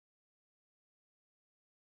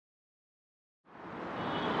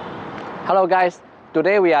Hello guys,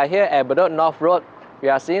 today we are here at Bedok North Road. We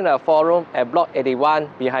are seeing a 4-room at Block 81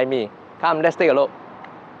 behind me. Come, let's take a look.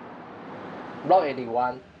 Block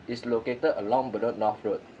 81 is located along Bedok North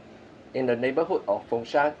Road in the neighborhood of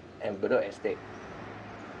Fengshan and Bedok Estate.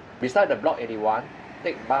 Beside the Block 81,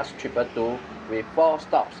 take bus 222 with 4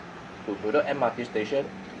 stops to Bedok MRT station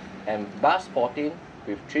and bus 14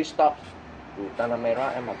 with 3 stops to Tanah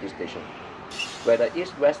Merah MRT station, where the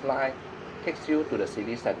east-west line takes you to the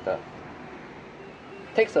city center.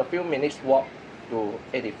 Takes a few minutes walk to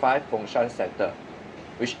 85 Fengshan Centre,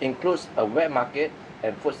 which includes a wet market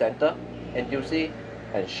and food center, NTUC,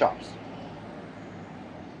 and shops.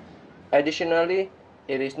 Additionally,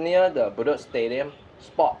 it is near the Bedok Stadium,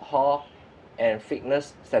 Sport Hall, and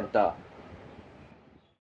Fitness Center.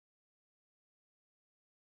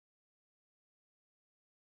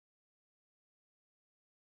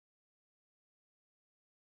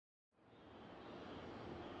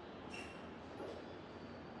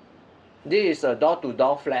 This is a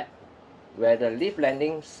door-to-door flat where the lift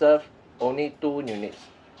landing serves only 2 units.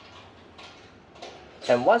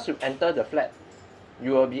 And once you enter the flat,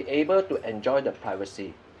 you will be able to enjoy the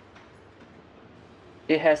privacy.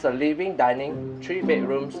 It has a living dining, 3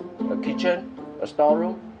 bedrooms, a kitchen, a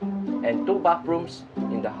storeroom, and 2 bathrooms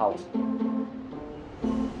in the house.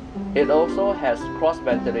 It also has cross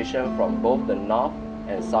ventilation from both the north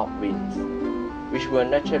and south winds, which will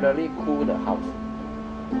naturally cool the house.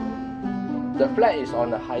 The flat is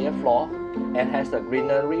on a higher floor and has a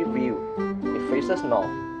greenery view. It faces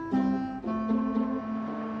north.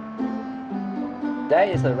 There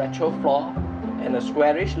is a retro floor and a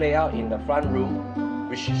squarish layout in the front room,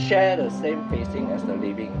 which share the same facing as the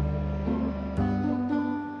living.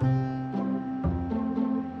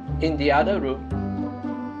 In the other room,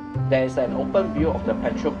 there is an open view of the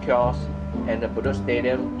petrol kiosk and the Bedok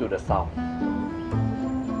Stadium to the south.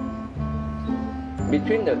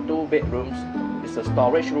 Between the 2 bedrooms is a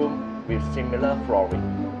storage room with similar flooring.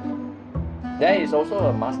 There is also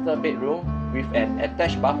a master bedroom with an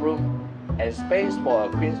attached bathroom and space for a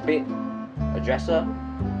queen's bed, a dresser,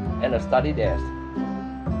 and a study desk.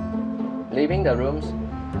 Leaving the rooms,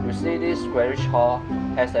 you see this squarish hall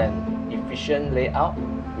has an efficient layout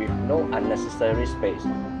with no unnecessary space.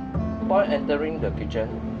 Upon entering the kitchen,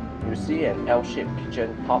 you see an L-shaped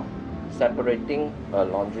kitchen top separating a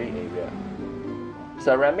laundry area.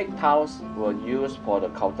 Ceramic tiles were used for the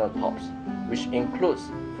countertops, which includes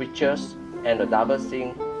features and a double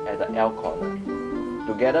sink at the L corner,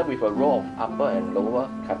 together with a row of upper and lower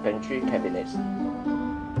carpentry cabinets.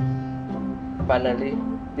 Finally,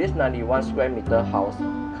 this 91 square meter house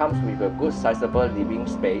comes with a good sizable living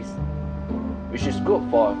space, which is good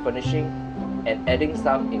for furnishing and adding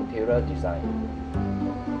some interior design,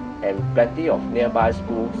 and plenty of nearby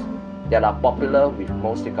schools that are popular with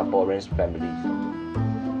most Singaporean families.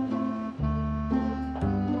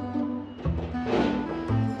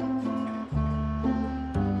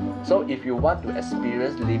 So if you want to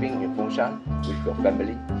experience living in Fengshan with your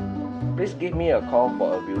family, please give me a call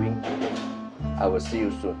for a viewing. I will see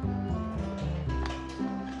you soon.